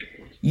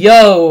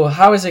Yo,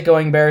 how is it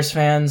going, Bears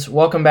fans?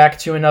 Welcome back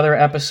to another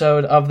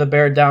episode of the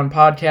Bear Down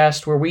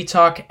Podcast, where we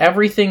talk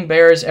everything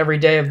Bears every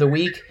day of the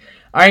week.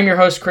 I am your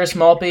host, Chris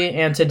Malpe,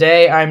 and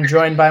today I'm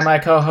joined by my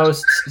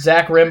co-hosts,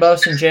 Zach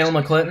Rimbos and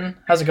Jalen McClinton.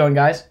 How's it going,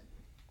 guys?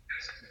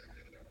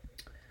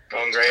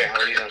 Going great. How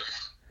are you doing?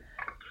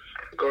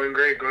 Going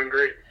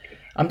great.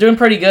 I'm doing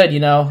pretty good,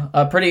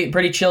 A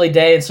pretty chilly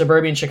day in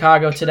suburban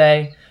Chicago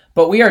today.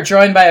 But we are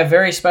joined by a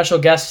very special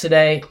guest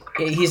today.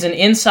 He's an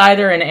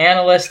insider and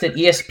analyst at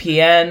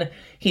ESPN.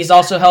 He's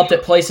also helped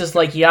at places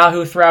like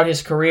Yahoo throughout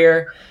his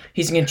career.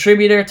 He's a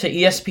contributor to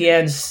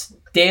ESPN's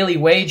Daily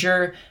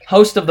Wager,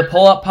 host of the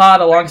Pull-Up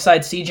Pod alongside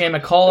CJ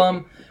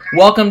McCollum.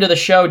 Welcome to the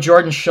show,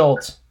 Jordan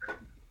Schultz.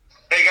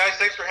 Hey guys,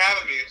 thanks for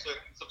having me. It's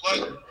a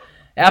pleasure.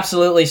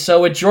 Absolutely.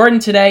 So with Jordan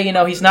today,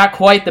 he's not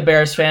quite the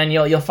Bears fan.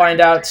 You'll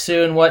find out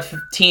soon what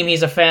team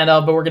he's a fan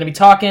of, but we're going to be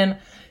talking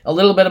a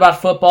little bit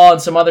about football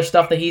and some other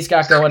stuff that he's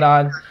got going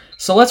on.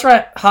 So let's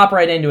hop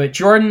right into it.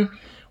 Jordan,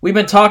 we've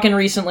been talking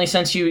recently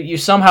since you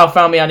somehow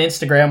found me on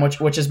Instagram,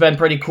 which has been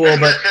pretty cool.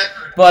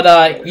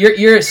 But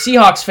you're a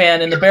Seahawks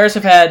fan, and the Bears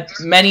have had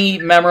many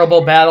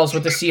memorable battles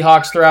with the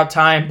Seahawks throughout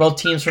time. Both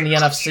teams from the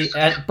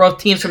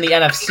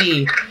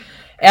NFC.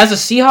 As a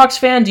Seahawks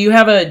fan, do you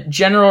have a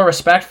general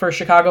respect for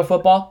Chicago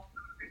football?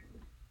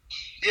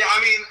 Yeah,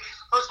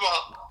 first of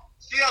all,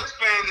 Seahawks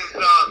fan is.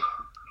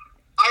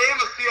 I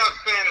am a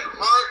Seahawks fan at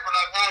heart, but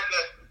I've had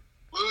to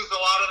lose a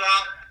lot of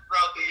that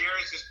throughout the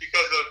years just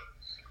because of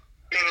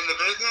being in the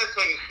business,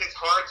 and it's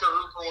hard to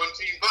root for one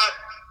team. But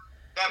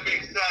that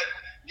being said,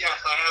 yes,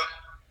 I have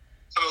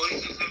some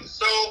allegiances.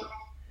 So,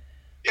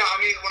 yeah,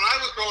 when I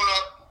was growing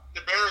up,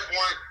 the Bears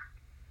weren't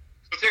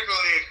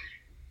particularly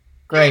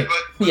great.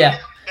 But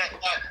yeah. That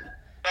 1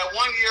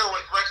 year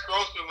with Rex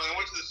Grossman when they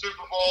went to the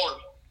Super Bowl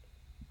and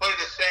played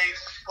the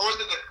Saints, or was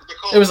it the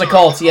Colts? It was the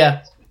Colts,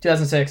 yeah,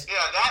 2006.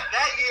 Yeah,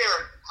 that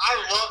year, I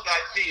loved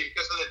that team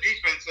because of the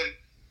defense, and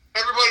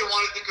everybody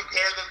wanted to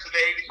compare them to the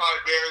 '85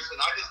 Bears,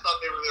 and I just thought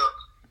they were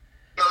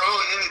their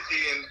own entity,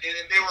 and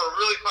they were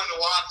really fun to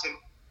watch. And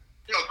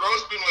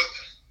Grossman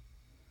was,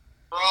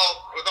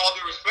 with all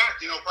due respect,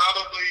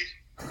 probably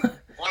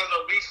one of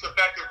the least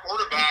effective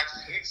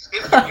quarterbacks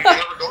statistically to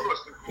ever go to a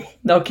Super Bowl.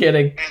 No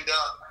kidding. And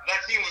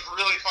that team was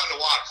really fun to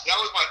watch. That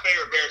was my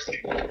favorite Bears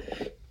team.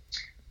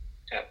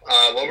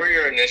 What were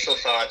your initial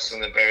thoughts when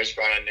the Bears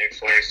brought in Nick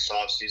Foles this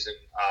offseason?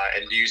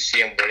 And do you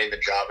see him winning the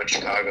job in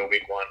Chicago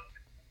week one?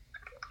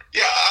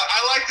 Yeah,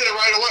 I liked it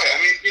right away.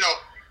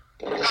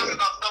 We're talking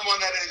about someone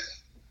that is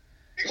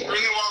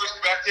extremely well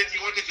respected. He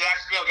went to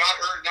Jacksonville, got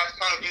hurt, and that's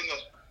kind of been the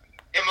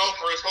MO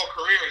for his whole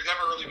career. He's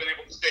never really been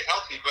able to stay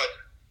healthy,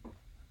 but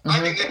I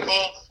think Nick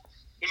Foles,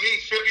 to me,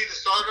 should be the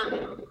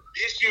starter.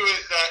 The issue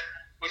is that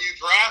when you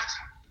draft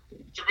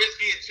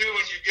Trubisky at 2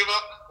 and you give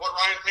up what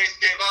Ryan Pace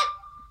gave up,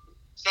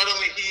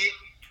 suddenly you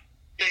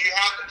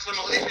have some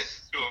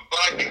allegiance to him. But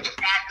I think the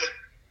fact that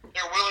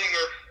they're willing,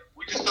 or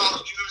we just saw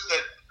the news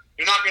that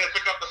you're not going to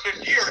pick up the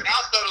 5th year,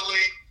 now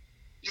suddenly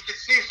you can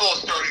see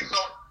Foles starting. So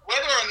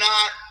whether or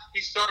not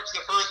he starts the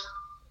first,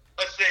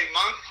 let's say,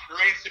 month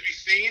remains to be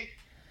seen.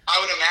 I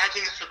would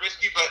imagine it's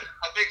Trubisky, but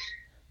I think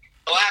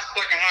the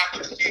second half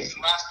of the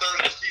season, last third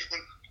of the season,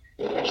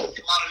 we'll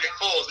see a lot of Nick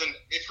Foles. And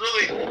it's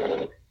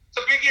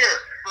a big year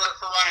for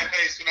Ryan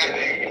Pace. 2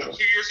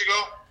 years ago,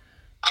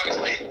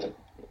 obviously,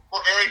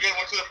 we're very good,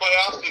 went to the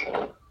playoffs,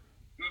 and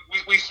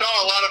we saw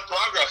a lot of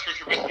progress for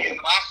Trubisky. And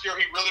last year,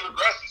 he really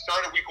regressed. He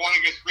started week 1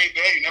 against Green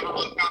Bay. He never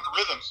really found the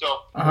rhythm.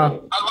 So I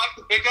like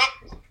the pickup.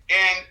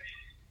 And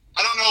I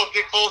don't know if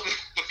Nick Foles is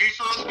the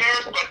future of the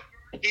Bears, but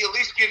he at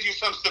least gives you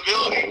some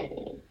stability.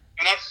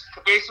 And that's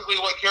basically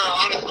what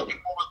Carolina's looking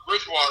for with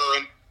Bridgewater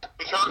and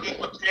the Chargers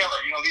with Taylor.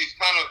 These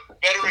kind of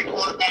veteran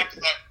quarterbacks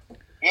that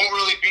won't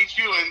really beat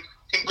you and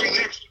can bring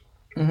leadership.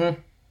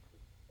 Mm-hmm.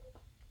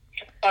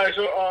 All right,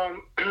 so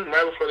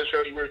right before the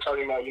show, you were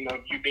talking about you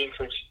being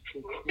from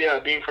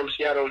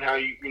Seattle and how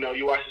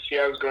you watched the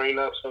Seattle's growing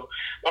up. So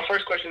my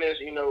first question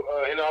is, in the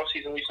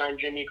offseason we signed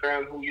Jimmy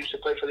Graham, who used to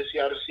play for the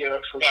Seattle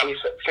Seahawks from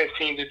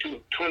 2015 to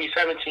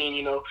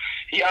 2017.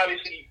 He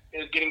obviously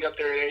is getting up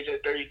there at age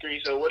at 33.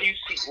 So what do you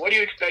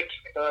expect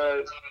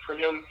from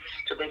him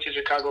to bring to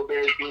Chicago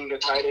Bears, being the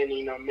tight end,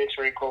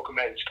 mentoring Cole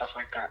Kmet and stuff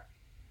like that?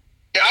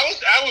 Yeah,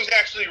 I was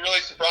actually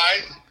really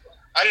surprised.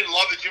 I didn't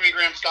love the Jimmy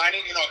Graham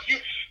signing.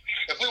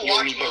 If we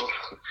watch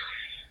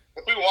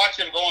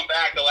him going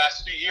back the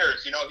last few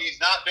years, he's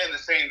not been the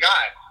same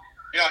guy.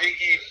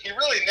 He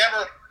really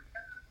never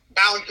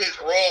found his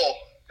role,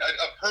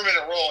 a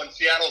permanent role in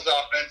Seattle's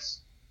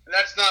offense. And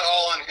that's not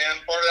all on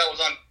him. Part of that was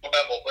on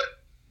level. But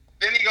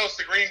then he goes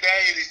to Green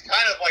Bay, and he's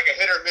kind of like a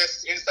hit or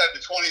miss inside the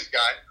 20s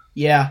guy.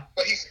 Yeah.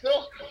 But he's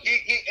still,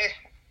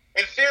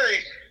 in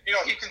theory,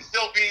 he can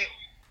still be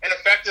an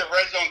effective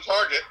red zone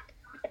target.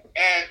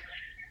 And,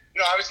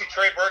 obviously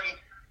Trey Burton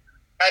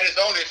had his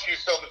own issues,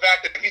 so the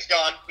fact that he's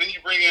gone, then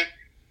you bring in,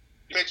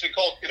 you mentioned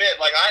Cole Kmet.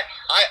 Like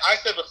I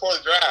said before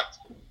the draft,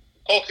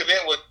 Cole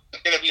Kmet was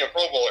going to be a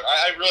Pro Bowler.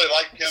 I really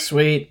liked him.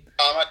 Sweet.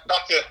 I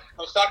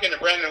was talking to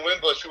Brandon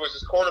Wimbush, who was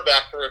his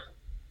quarterback for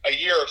a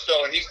year or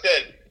so, and he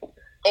said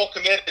Cole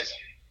Kmet is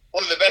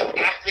one of the best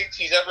athletes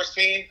he's ever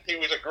seen. He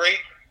was a great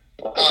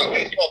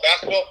baseball,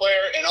 basketball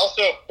player, and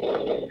also,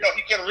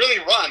 he can really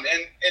run.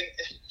 And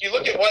if you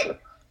look at what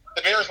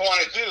the Bears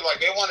want to do, like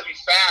they want to be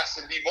fast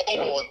and be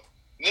mobile and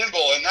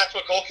nimble, and that's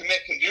what Cole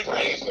Kmet can do for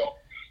you. So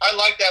I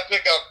like that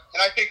pickup,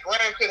 and I think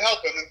Graham could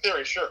help him in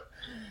theory, sure.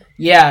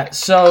 Yeah,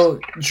 so,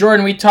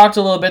 Jordan, we talked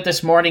a little bit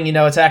this morning.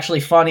 It's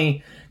actually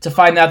funny to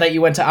find out that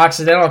you went to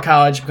Occidental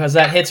College because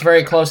that hits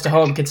very close to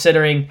home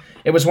considering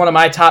it was one of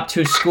my top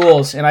 2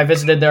 schools, and I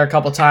visited there a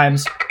couple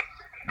times.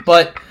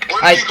 But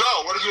where did you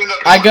go? Where did you end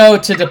up going? I go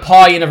to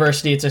DePaul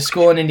University. It's a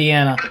school in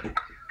Indiana. DePaul,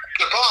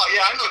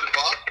 yeah, I know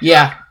DePaul.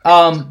 Yeah,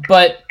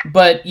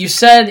 but you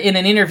said in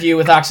an interview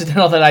with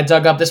Occidental that I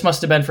dug up, this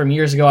must have been from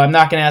years ago, I'm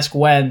not going to ask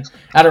when,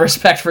 out of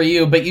respect for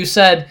you, but you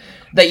said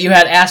that you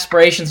had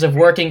aspirations of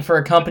working for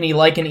a company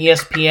like an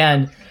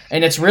ESPN,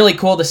 and it's really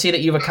cool to see that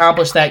you've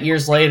accomplished that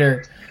years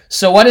later.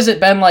 So what has it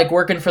been like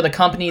working for the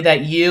company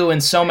that you and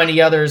so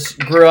many others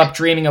grew up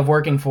dreaming of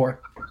working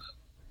for?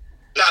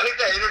 Yeah, I think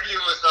that interview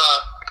was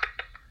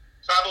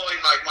probably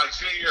my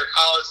junior year of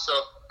college, so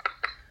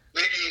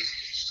maybe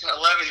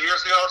 11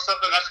 years ago or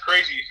something. That's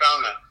crazy you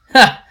found that.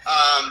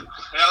 And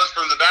that was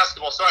from the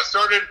basketball. So I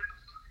started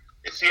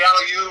at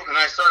Seattle U, and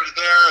I started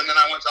there, and then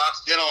I went to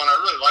Occidental, and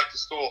I really liked the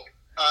school.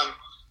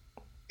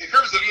 In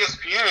terms of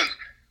ESPN,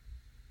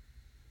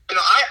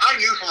 I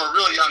knew from a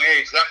really young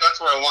age that's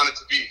where I wanted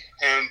to be,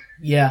 and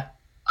yeah,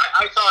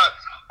 I thought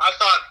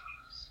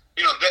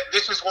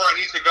this is where I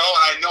need to go,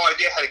 and I had no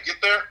idea how to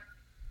get there.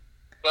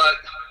 But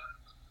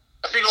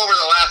I think over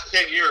the last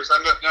 10 years,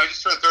 I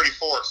just turned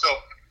 34, so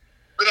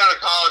been out of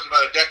college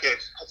about a decade.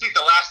 I think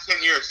the last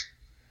 10 years,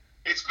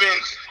 it's been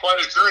quite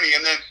a journey,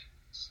 and then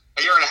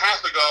a year and a half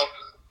ago,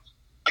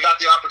 I got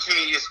the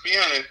opportunity at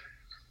ESPN, and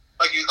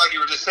like you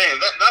were just saying,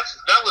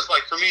 that was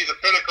like for me the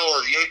pinnacle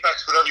or the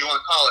apex, whatever you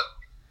want to call it.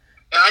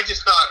 And I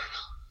just thought,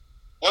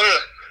 what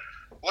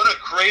a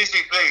crazy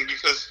thing,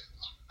 because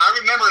I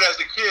remembered as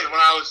a kid when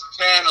I was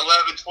 10,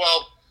 11, 12,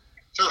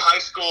 through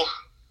high school,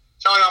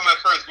 telling all my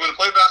friends, I'm going to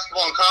play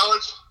basketball in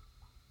college,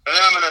 and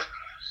then I'm going to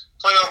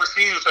play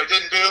overseas, which I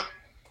didn't do,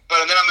 but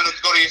then I'm going to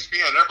go to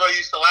ESPN. Everybody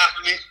used to laugh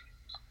at me,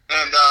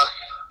 and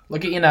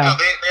look at you now.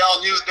 They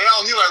all knew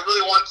I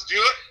really wanted to do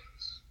it,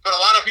 but a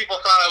lot of people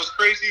thought I was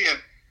crazy,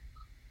 and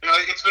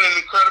it's been an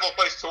incredible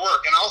place to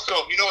work. And also,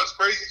 what's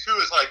crazy too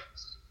is like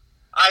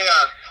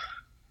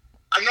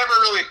I never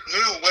really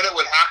knew when it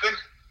would happen,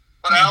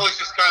 but I always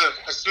just kind of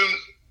assumed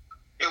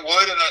it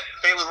would and that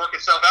fate would work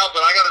itself out.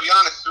 But I got to be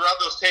honest, throughout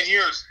those 10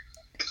 years,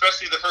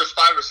 especially the first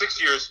 5 or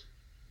 6 years,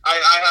 I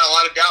had a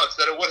lot of doubts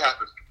that it would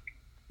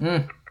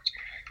happen.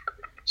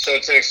 So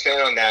to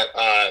expand on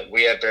that,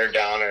 we at Bear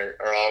Down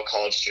are all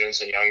college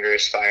students and younger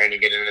aspiring to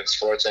get into the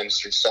sports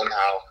industry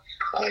somehow.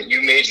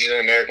 You majored in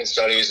American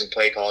Studies and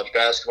played college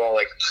basketball,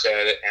 like you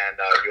said, and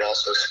you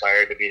also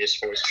aspired to be a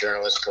sports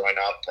journalist growing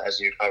up, as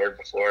you covered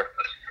before.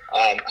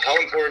 How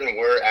important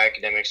were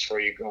academics for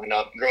you growing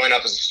up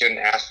as a student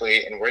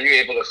athlete, and were you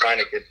able to find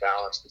a good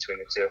balance between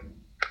the two?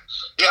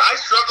 Yeah, I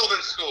struggled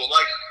in school,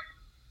 like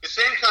the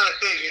same kind of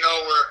thing,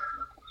 where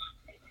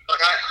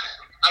like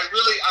I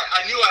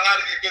knew I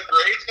had to get good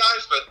grades,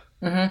 guys, but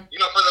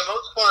for the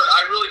most part,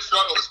 I really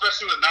struggled,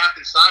 especially with math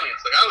and science.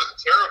 Like I was a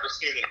terrible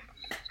student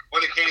when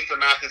it came to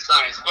math and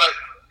science, but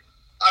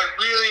I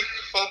really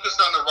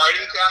focused on the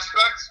writing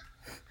aspect,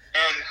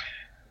 and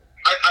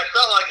I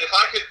felt like if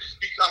I could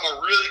become a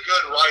really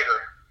good writer,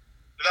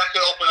 that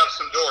could open up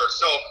some doors.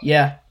 So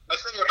yeah, I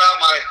think about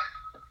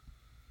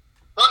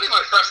probably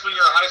my freshman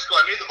year of high school,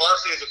 I made the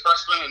varsity as a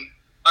freshman, and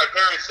my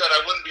parents said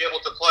I wouldn't be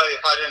able to play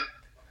if I didn't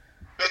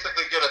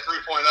basically get a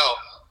 3.0,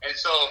 and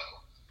so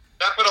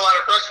that put a lot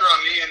of pressure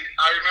on me, and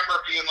I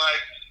remember being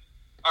like,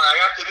 all right,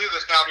 I have to do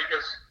this now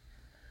because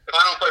if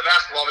I don't play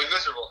basketball, I'll be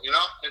miserable,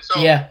 And so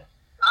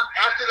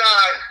after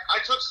that, I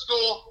took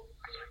school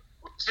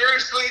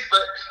seriously,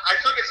 but I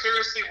took it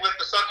seriously with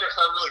the subjects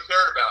I really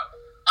cared about.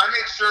 I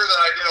made sure that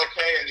I did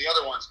okay in the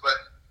other ones, but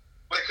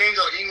when it came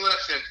to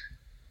English and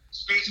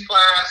speech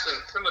class and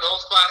some of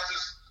those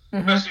classes,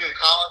 especially in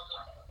college,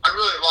 I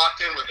really locked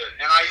in with it.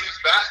 And I used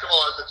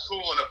basketball as a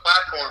tool and a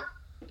platform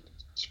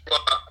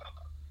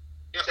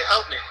to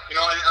help me, and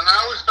I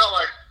always felt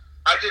like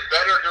I did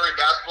better during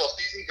basketball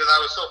season because I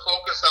was so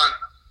focused on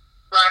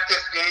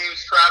practice, games,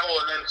 travel,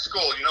 and then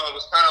school. It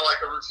was kind of like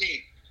a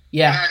routine.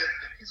 Yeah. And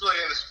usually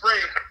in the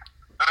spring,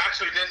 I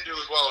actually didn't do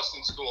as well as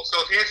in school. So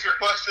to answer your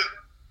question,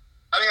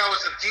 I think I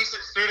was a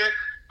decent student,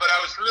 but I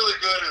was really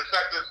good and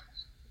effective,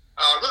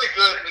 really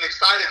good and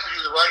excited to do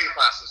the writing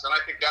classes, and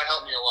I think that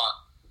helped me a lot.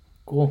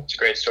 Cool. It's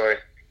a great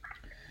story.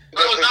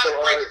 I was not a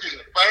great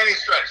student by any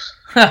stretch.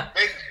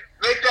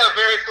 Make that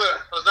very clear.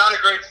 I was not a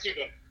great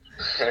student.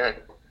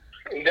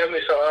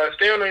 Definitely. So,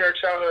 staying on your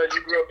childhood,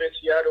 you grew up in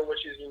Seattle, which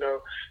is,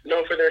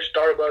 known for their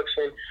Starbucks.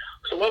 And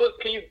so,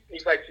 can you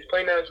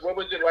explain to us, what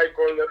was it like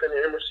growing up in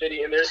the inner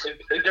city? And is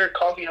there a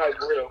coffee house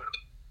grill?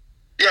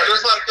 Yeah,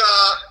 there's like,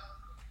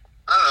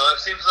 I don't know.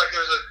 It seems like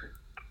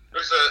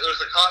there's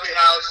a coffee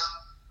house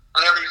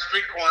on every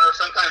street corner,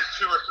 sometimes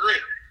 2 or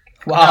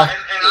 3. Wow.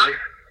 And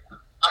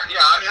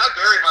I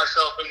buried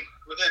myself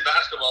within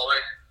basketball.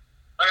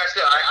 Like I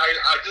said,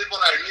 I did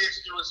what I needed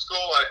to do in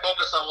school. I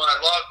focused on what I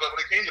loved. But when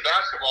it came to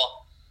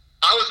basketball,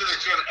 I was in the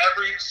gym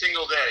every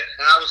single day,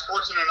 and I was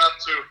fortunate enough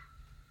to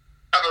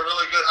have a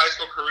really good high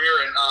school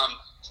career. And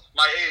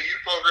my AAU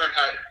program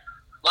had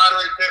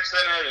lottery picks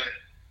in it, and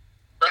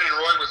Brendan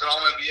Roy was an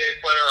All-NBA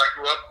player. I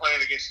grew up playing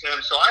against him,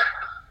 so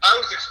I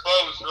was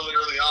exposed really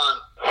early on,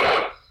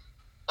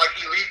 like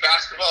elite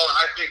basketball. And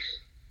I think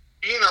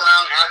being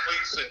around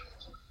athletes and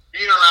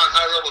being around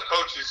high-level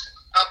coaches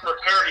helped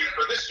prepare me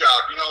for this job.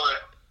 You know,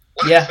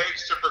 what it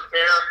takes to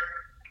prepare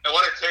and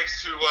what it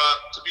takes to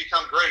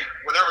become great,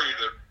 whatever you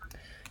do.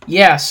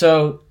 Yeah,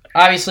 so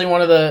obviously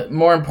one of the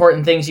more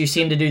important things you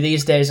seem to do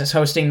these days is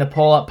hosting the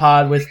Pull-Up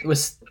Pod with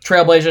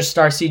Trailblazers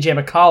star CJ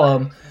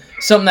McCollum,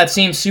 something that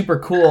seems super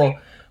cool.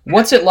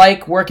 What's it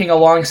like working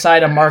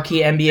alongside a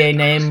marquee NBA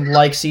name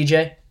like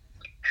CJ?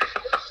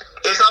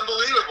 It's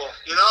unbelievable.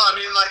 You know, I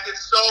mean, like,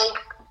 it's so...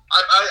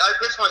 I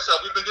pitch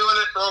myself. We've been doing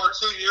it for over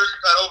 2 years.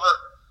 We've had over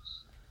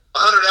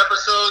 100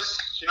 episodes.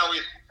 You know,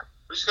 we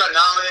just got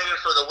nominated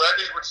for the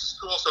Webby, which is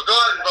cool. So go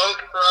ahead and vote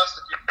for us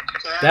if you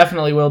can.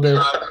 Definitely will do.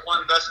 We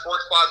won Best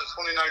Sports Pods in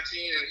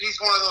 2019, and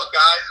he's one of those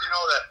guys, you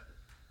know, that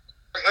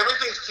like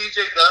everything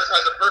CJ does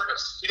has a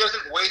purpose. He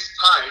doesn't waste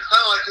time. It's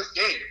kind of like his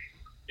game.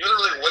 He doesn't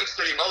really waste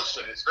any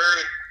emotion. It's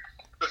very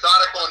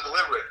methodical and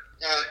deliberate,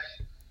 and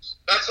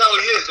that's how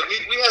he is. And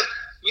we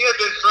had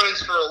been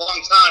friends for a long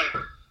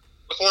time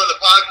before the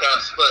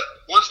podcast, but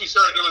once we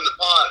started doing the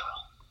pod,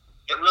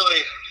 it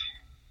really,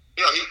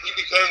 you know, he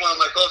became one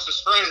of my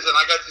closest friends, and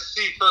I got to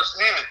see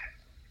firsthand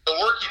the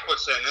work he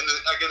puts in. And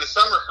like in the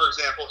summer, for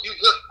example, he'll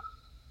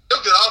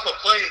get off a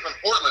plane from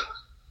Portland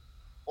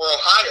or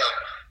Ohio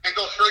and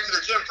go straight to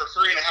the gym for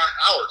 3.5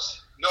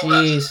 hours. No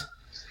rest.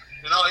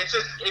 You know, it's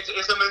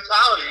a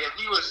mentality, and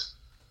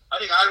I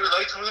think I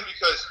relate to him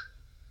because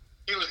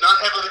he was not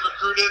heavily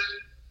recruited,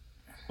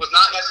 was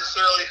not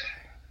necessarily,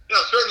 you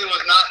know, certainly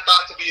was not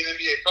thought to be an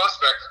NBA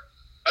prospect.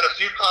 Had a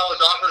few college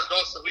offers,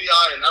 goes to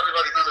Lehigh, and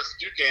everybody remembers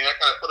the Duke game. That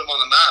kind of put him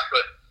on the map.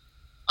 But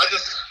I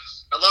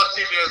love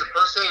CJ as a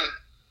person, and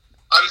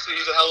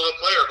obviously he's a hell of a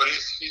player, but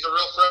he's a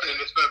real friend,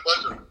 and it's been a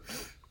pleasure.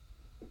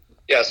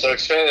 Yeah, so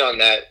expanding on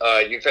that,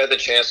 you've had the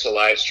chance to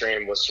live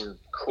stream with some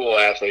cool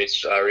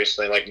athletes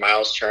recently, like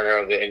Miles Turner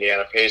of the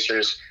Indiana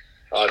Pacers.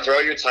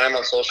 Throughout your time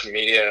on social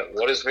media,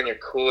 what has been your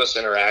coolest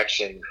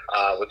interaction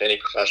with any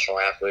professional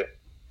athlete?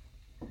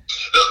 The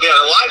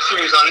live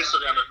streams on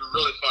Instagram have been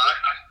really fun.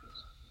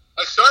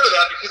 I started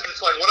that because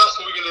it's like, what else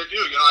are we going to do?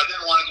 You know, I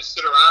didn't want to just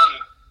sit around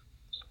and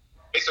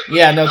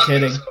basically... Yeah, no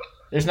kidding.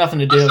 There's nothing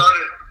to do. I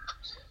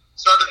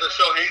started the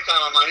show Hang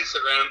Time on my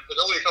Instagram, but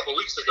only a couple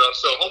weeks ago,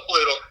 so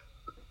hopefully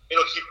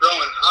it'll keep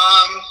growing.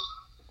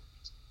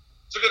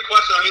 It's a good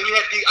question. I mean,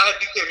 I had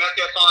DK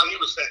Metcalf on.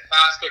 He was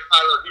fantastic.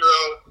 Tyler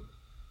Hero.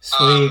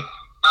 Sweet.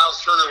 Miles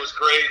Turner was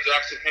great.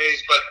 Jackson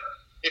Hayes. But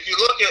if you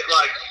look at,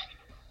 like,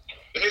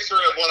 the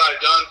history of what I've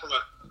done from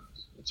a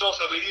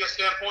social media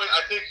standpoint,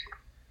 I think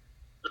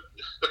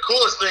the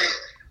coolest thing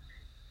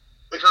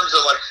in terms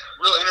of, like,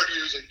 real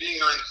interviews and being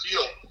there in the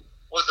field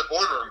was the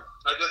boardroom.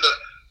 I did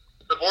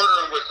the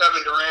boardroom with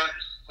Kevin Durant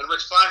and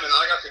Rich Simon, and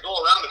I got to go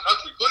around the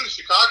country, including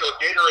Chicago,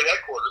 Gatorade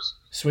headquarters.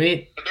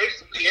 Sweet. And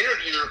basically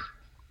interview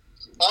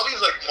all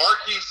these, like,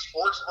 marquee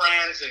sports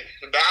brands and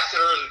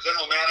ambassadors and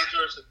general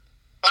managers and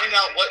find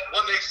out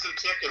what makes them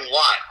tick and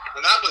why.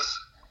 And that was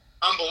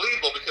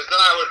unbelievable because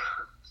then I would,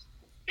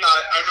 you know,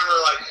 I remember,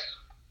 like,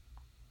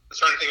 I'm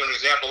trying to think of an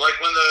example, like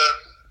when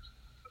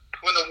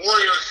the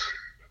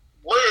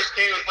Warriors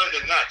came and played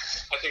the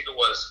Nets, I think it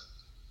was,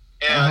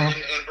 and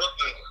in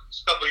Brooklyn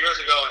a couple of years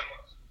ago, and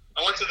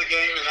I went to the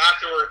game, and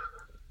afterward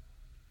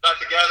got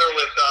together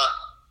with,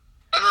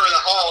 I remember in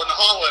the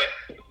hallway,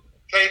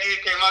 KD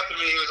came up to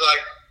me, he was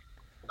like,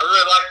 I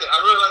really liked it, I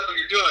really like what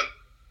you're doing,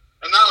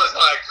 and that was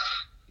like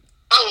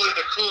probably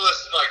the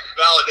coolest, like,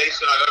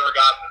 validation I've ever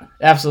gotten.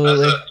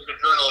 Absolutely. As a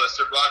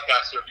journalist or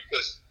broadcaster,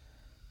 because,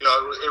 you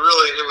know,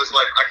 it was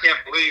like, I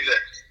can't believe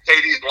that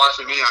KD's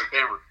watching me on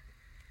camera.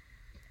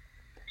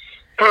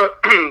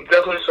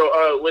 Definitely.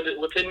 So, with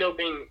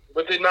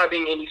it not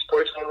being any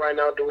sports on right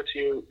now, due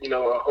to, you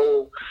know, a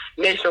whole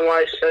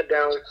nationwide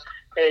shutdown,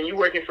 and you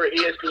working for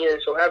ESPN,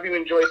 so have you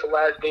enjoyed The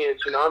Last Dance?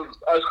 You know,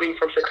 us being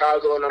from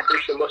Chicago, and I'm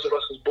pretty sure most of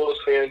us as Bulls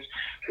fans,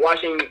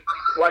 watching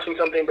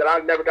something that I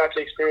never got to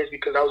experience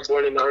because I was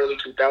born in the early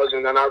 2000s,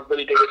 and I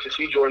really didn't get to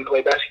see Jordan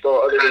play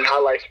basketball other than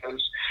highlight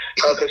films.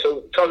 Okay,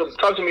 so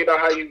talk to me about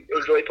how you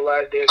enjoyed The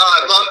Last Dance.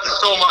 I loved it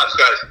so much,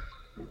 guys.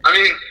 I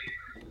mean,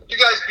 you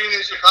guys being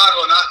in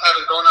Chicago and not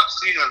having grown up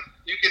seeing him,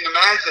 you can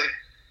imagine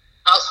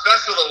how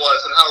special it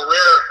was and how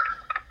rare,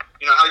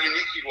 you know, how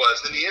unique he was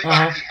and the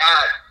impact he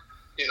had.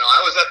 You know,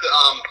 I was at the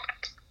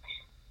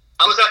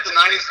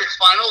 '96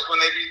 finals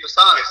when they beat the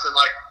Sonics, and,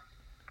 like,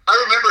 I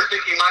remember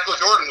thinking Michael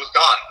Jordan was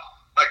God.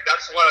 Like,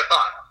 that's what I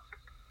thought.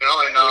 You know,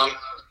 and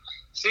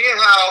seeing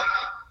how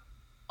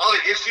all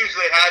the issues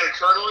they had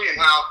internally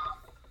and how,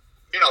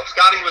 you know,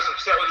 Scotty was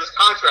upset with his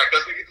contract,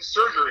 doesn't get the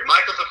surgery.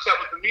 Michael's upset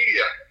with the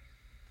media.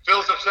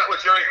 Phil's upset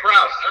with Jerry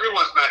Krause.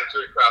 Everyone's mad at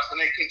Jerry Krause, and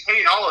they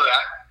contain all of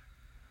that.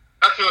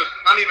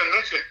 Not even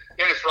mention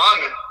Dennis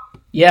Rodman.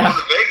 Yeah. Going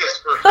to Vegas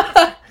for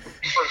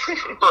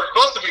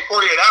supposed to be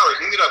 48 hours.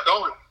 He ended up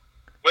going.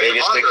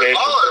 Vegas vacation.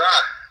 All of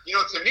that,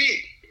 to me,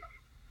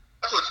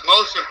 that's what's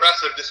most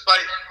impressive.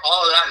 Despite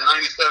all of that in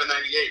 97,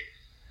 98,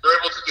 they're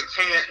able to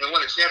contain it and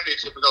win a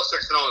championship and go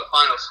 6-0 in the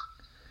finals.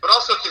 But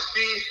also to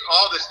see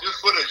all this new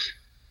footage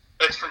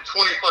that's from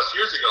 20 plus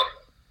years ago.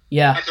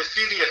 Yeah. And to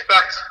see the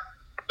effect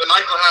that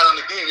Michael had on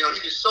the game. He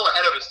was so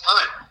ahead of his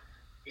time.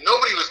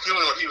 Nobody was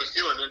doing what he was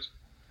doing. And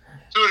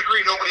to a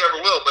degree, nobody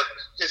ever will. But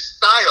his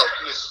style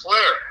and his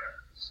flair,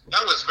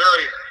 that was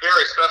very,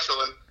 very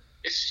special. And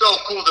it's so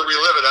cool to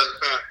relive it as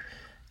a fan.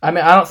 I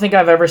mean, I don't think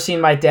I've ever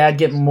seen my dad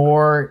get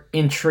more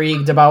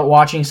intrigued about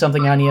watching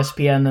something on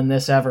ESPN than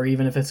this ever,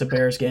 even if it's a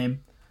Bears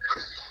game.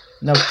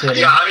 No kidding.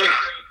 Yeah, I mean,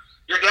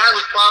 your dad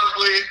was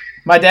probably...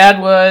 My dad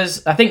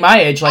was, I think, my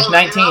age, like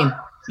 19.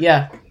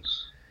 Yeah.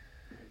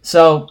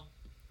 So,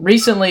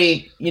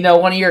 recently,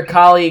 one of your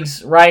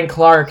colleagues, Ryan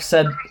Clark,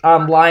 said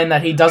online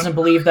that he doesn't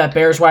believe that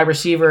Bears wide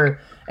receiver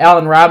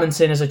Allen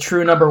Robinson is a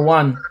true number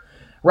one.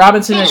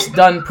 Robinson has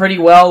done pretty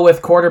well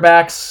with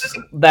quarterbacks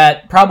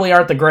that probably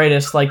aren't the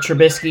greatest, like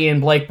Trubisky and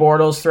Blake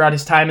Bortles throughout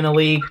his time in the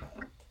league.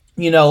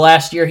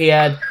 Last year he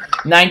had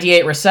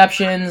 98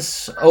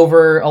 receptions,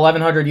 over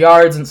 1,100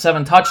 yards, and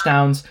 7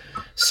 touchdowns.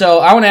 So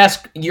I want to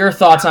ask your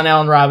thoughts on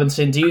Allen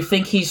Robinson. Do you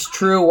think he's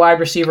true wide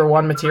receiver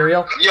one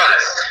material? Yes.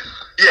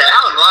 Yeah,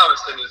 Allen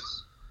Robinson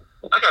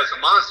that guy's a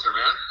monster,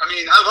 man. I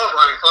mean, I love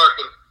Ryan Clark,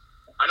 and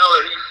I know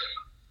that he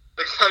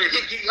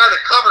had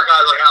to cover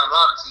guys like Allen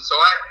Robinson, so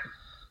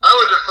I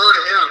would defer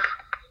to him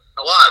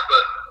a lot,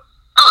 but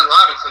Allen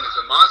Robinson is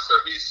a monster.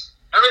 He's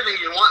everything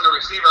you want in a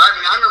receiver. I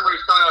mean, I remember he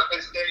was coming out of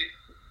Penn State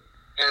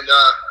and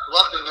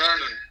loved him then.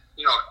 And,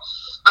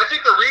 I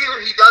think the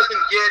reason he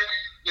doesn't get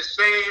the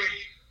same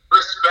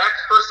respect,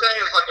 per se,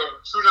 as like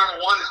a true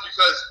number one is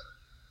because,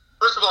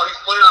 first of all,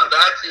 he's played on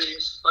bad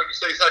teams. Like you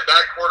said, he's had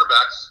bad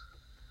quarterbacks.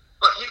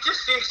 But he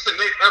just seems to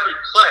make every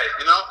play,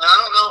 And I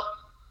don't know.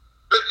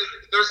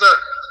 There's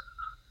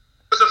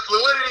a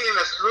fluidity and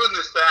a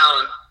smoothness to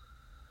Allen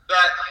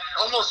that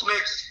almost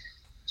makes,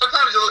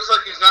 sometimes it looks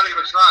like he's not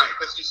even trying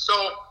because he's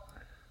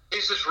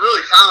just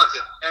really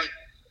talented. And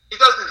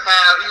he's not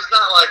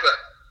like a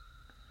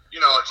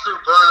true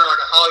burner,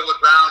 like a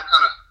Hollywood Brown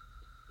kind of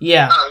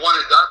one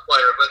and done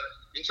player. But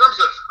in terms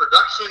of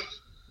production,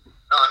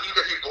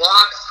 he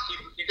blocks,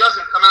 he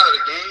doesn't come out of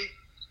the game.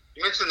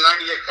 You mentioned the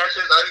 98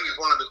 catches. I think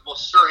he's one of the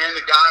most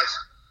sure-handed guys.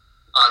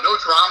 No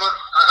drama.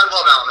 I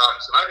love Allen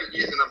Robinson. I think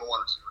he's the number one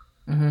receiver.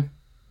 Mm-hmm.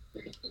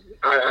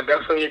 I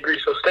definitely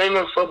agree. So staying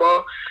on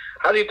football,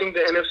 how do you think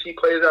the NFC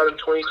plays out in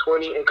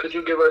 2020? And could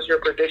you give us your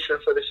prediction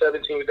for the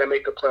 7 teams that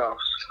make the playoffs?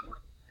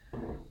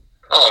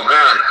 Oh,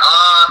 man.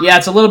 Yeah,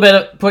 it's a little bit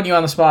of putting you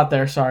on the spot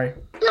there. Sorry.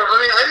 Yeah, I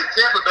mean, I think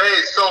Tampa Bay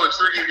is so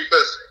intriguing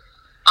because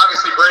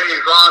obviously Brady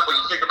and Gronk, but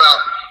you think about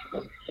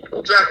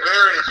Jack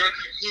Barry and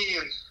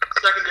JPP, and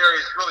secondary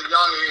is really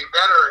young and getting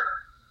better.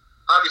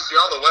 Obviously,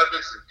 all the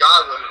weapons and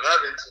Godwin and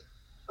Evans and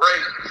Brady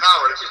and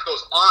Howard, it just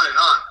goes on and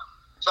on.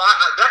 So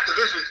that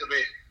division to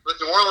me, with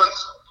New Orleans,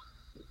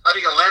 I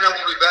think Atlanta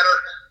will be better,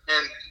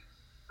 and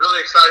really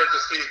excited to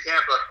see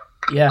Tampa.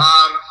 Yeah.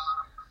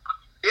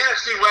 The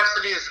NFC West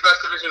to me is the best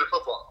division of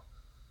football.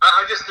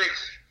 I just think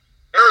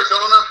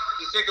Arizona,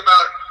 you think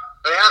about,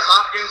 they had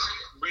Hopkins.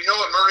 We know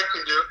what Murray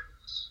can do.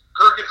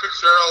 Kirk and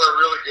Fitzgerald are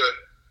really good.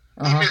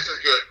 Defense is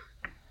good.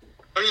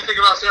 When you think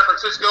about San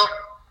Francisco,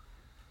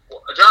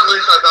 John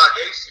Lynch, I thought,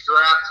 aced the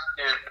draft,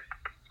 and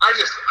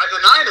the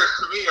Niners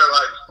to me are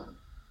like,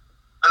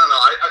 I don't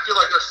know. I feel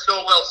like they're so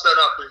well set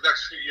up for the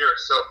next few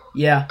years. So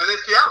yeah. And then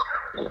Seattle,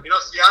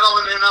 Seattle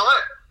and LA.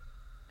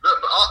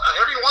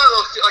 Every one of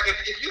those, like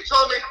if you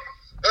told me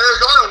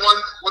Arizona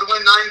would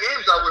win 9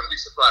 games, I wouldn't be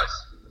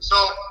surprised. So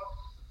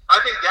I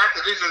think that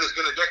division is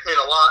going to dictate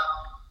a lot.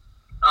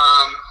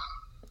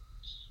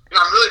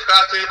 I'm really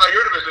fascinated by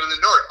your division in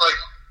the North. Like,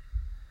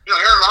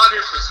 Aaron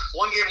Rodgers is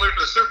 1 game away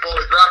from the Super Bowl.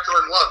 They draft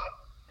Jordan Love.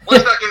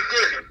 What's that going to do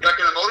to him? Is that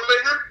going to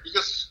motivate him?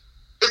 Because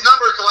his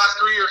numbers the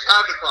last 3 years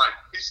have declined.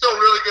 He's still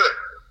really good.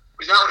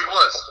 He's not what he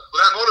was.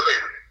 Will that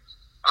motivate him?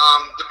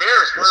 The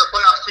Bears were in the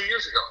playoffs 2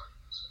 years ago.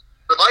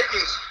 The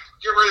Vikings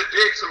get rid of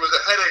Diggs, who was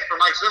a headache for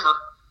Mike Zimmer,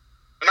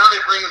 and now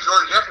they bring in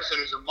Jordan Jefferson,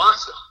 who's a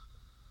monster.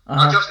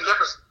 Justin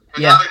Jefferson.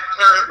 And now they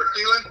pair him with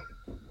Thielen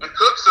and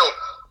Cook. So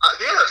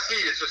the NFC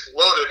is just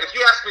loaded. If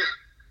you ask me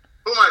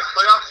who my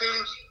playoff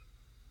teams,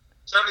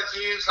 7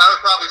 teams, I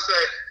would probably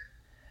say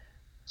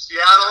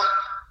Seattle,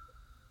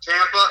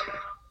 Tampa,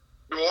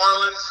 New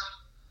Orleans,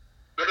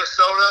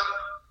 Minnesota,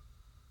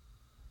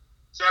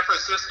 San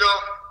Francisco,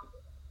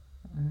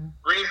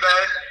 Green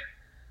Bay,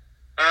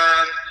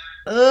 and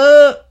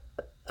I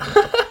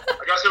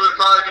guess it would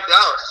probably be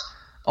Dallas.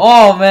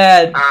 Oh,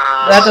 man.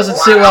 That doesn't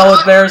sit well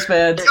with Bears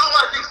fans. You know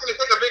what I think is going to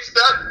take a big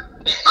step?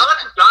 I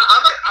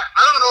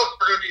don't know if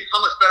they're going to be how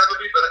much better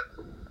they'll be, but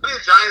I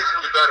think the Giants are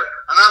going to be better.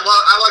 And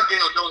I like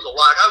Daniel Jones a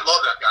lot. I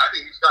love that guy. I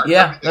think he's got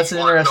that's an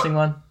interesting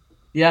one.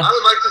 Yeah. I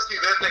would like to see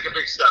them take a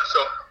big step.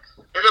 So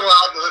Maybe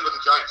allow him to live with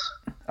the Giants.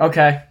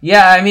 Okay.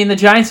 Yeah, I mean, the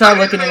Giants are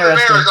looking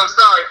interesting. Bears, I'm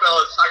sorry,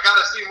 fellas. I got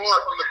to see more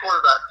from the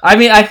quarterback. I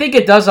mean, I think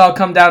it does all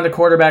come down to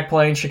quarterback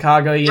play in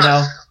Chicago, you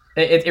know.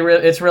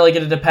 It's really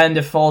going to depend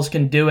if Foles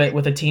can do it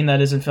with a team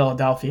that is in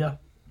Philadelphia.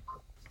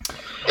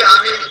 Yeah,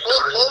 I mean,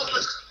 Foles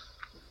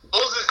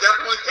is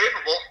definitely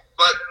capable,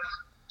 but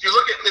if you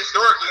look at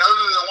historically, other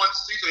than the one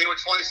season, he went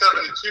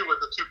 27-2 with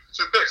the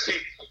two picks.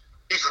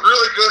 He's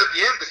really good at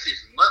the end of the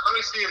season. Let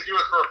me see him do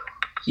it for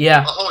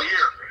a whole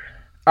year.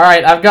 All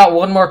right, I've got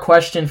one more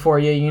question for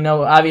you. You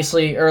know,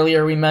 obviously,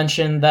 earlier we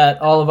mentioned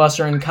that all of us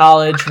are in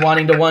college,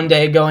 wanting to one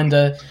day go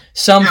into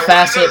some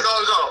facet.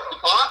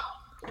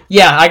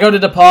 Yeah, I go to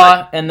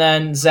DePaul, and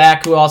then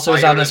Zach, who also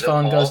is on this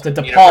phone, goes to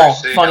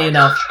DePaul. Funny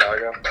enough.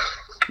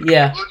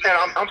 Yeah.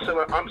 I'm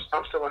still in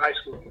high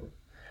school.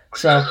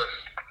 So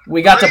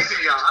we got to. I love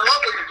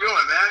what you're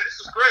doing, man. This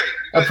is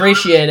great.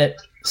 Appreciate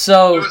it.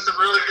 So. Doing some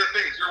really good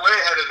things. You're way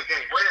ahead of the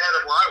game. Way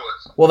ahead of where I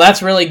was. Well,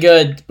 that's really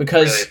good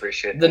because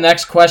the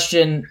next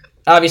question.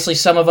 Obviously,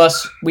 some of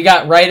us, we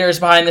got writers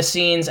behind the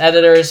scenes,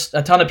 editors,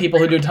 a ton of people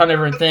who do a ton of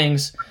different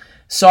things.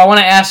 So I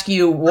want to ask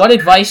you, what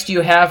advice do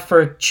you have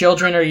for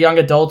children or young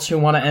adults who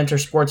want to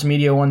enter sports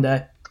media one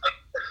day?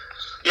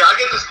 Yeah, I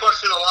get this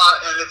question a lot,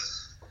 and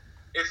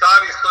it's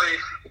obviously,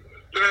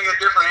 you're going to get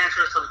different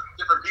answers from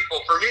different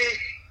people. For me,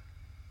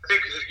 I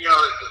think, you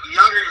know, the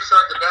younger you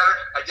start, the better.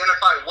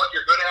 Identify what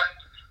you're good at,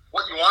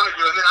 what you want to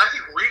do, and then I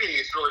think reading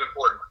is really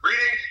important.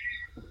 Reading,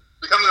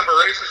 becoming a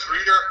voracious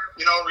reader,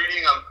 you know,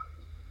 reading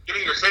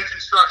getting your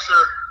sentence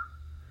structure,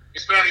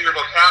 expanding your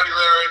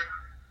vocabulary,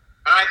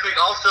 and I think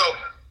also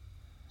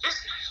just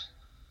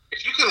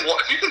if you can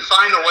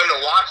find a way to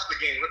watch the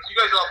game. You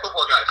guys are all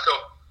football guys, so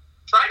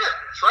try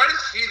to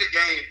see the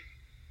game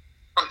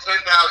from 10,000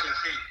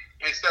 feet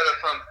instead of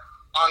from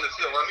on the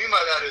field. What I mean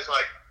by that is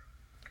like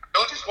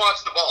don't just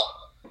watch the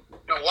ball.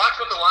 You know, watch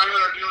what the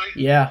linemen are doing.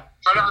 Yeah.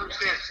 Try to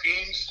understand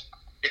schemes.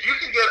 If you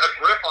can get a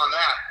grip on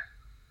that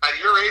at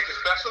your age,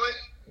 especially,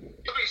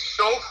 you'll be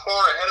so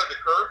far ahead of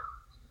the curve.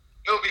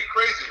 It'll be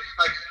crazy.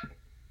 Like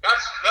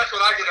that's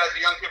what I did as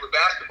a young kid with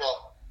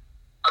basketball.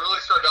 I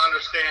really started to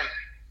understand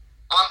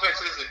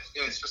offenses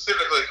and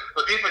specifically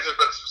the defenses,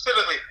 but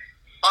specifically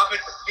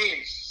offensive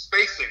schemes,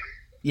 spacing.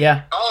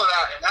 Yeah. All of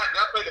that, and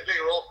that played a big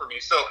role for me.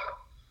 So,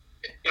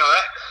 you know,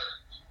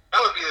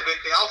 that would be the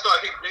big thing. Also, I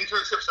think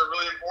internships are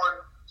really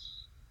important.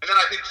 And then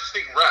I think just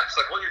reps,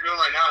 like what you're doing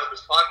right now with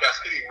this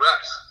podcast, getting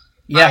reps.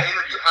 Yeah. How to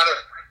interview,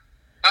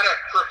 how to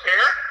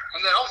prepare,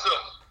 and then also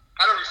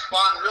how to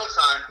respond in real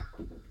time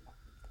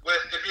with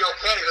to be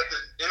okay that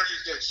the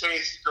interview's going to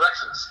change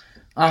directions.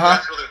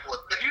 That's really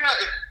important.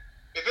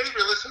 If any of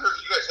your listeners,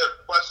 you guys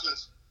have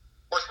questions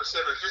more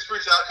specific, just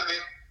reach out to me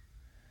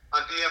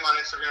on DM on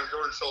Instagram,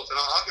 Jordan Schultz, and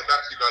I'll get back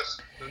to you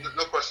guys.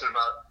 No question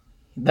about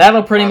it.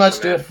 That'll pretty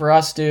much do it for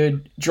us,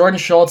 dude. Jordan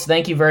Schultz,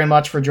 thank you very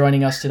much for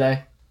joining us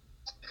today.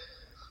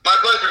 My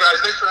pleasure,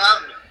 guys. Thanks for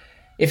having me.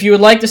 If you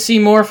would like to see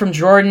more from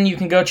Jordan, you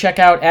can go check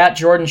out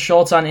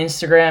 @JordanSchultz on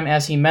Instagram,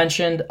 as he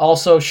mentioned.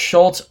 Also,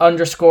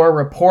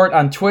 Schultz_report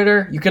on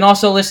Twitter. You can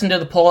also listen to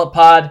the Pull Up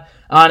Pod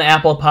on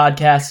Apple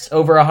Podcasts,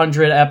 over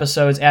 100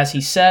 episodes, as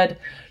he said.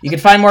 You can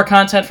find more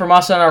content from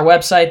us on our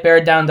website,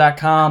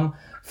 beardown.com.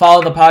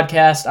 Follow the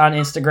podcast on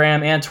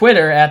Instagram and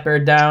Twitter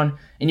 @BearDown,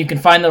 and you can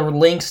find the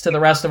links to the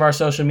rest of our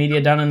social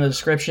media down in the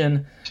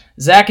description.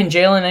 Zach and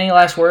Jalen, any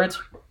last words?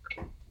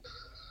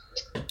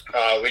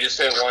 We just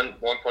hit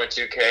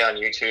 1.2K on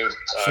YouTube,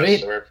 so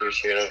we're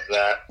appreciative of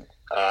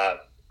that.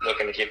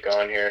 Looking to keep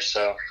going here,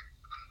 so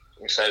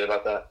I'm excited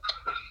about that.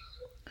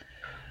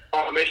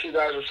 Make sure you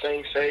guys are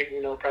staying safe,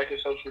 you know,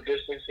 practice social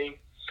distancing,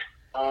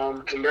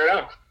 and bear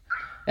down.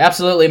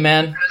 Absolutely,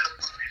 man.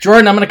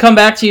 Jordan, I'm going to come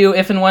back to you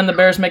if and when the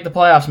Bears make the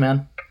playoffs,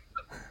 man.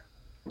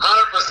 100%.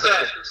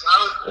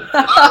 I would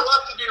love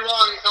to be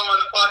wrong and come on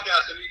the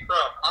podcast and eat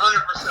crow.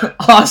 100%.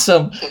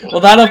 Awesome.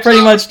 Well, that'll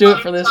pretty much do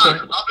it for this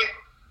one.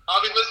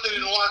 I'll be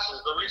listening and watching,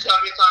 but reach out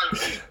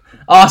anytime.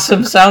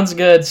 Awesome. Sounds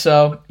good.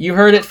 So you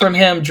heard it from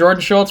him.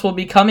 Jordan Schultz will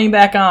be coming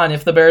back on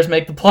if the Bears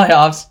make the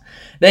playoffs.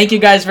 Thank you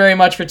guys very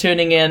much for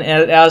tuning in.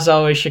 And as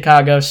always,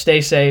 Chicago, stay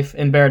safe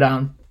and bear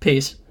down.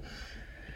 Peace.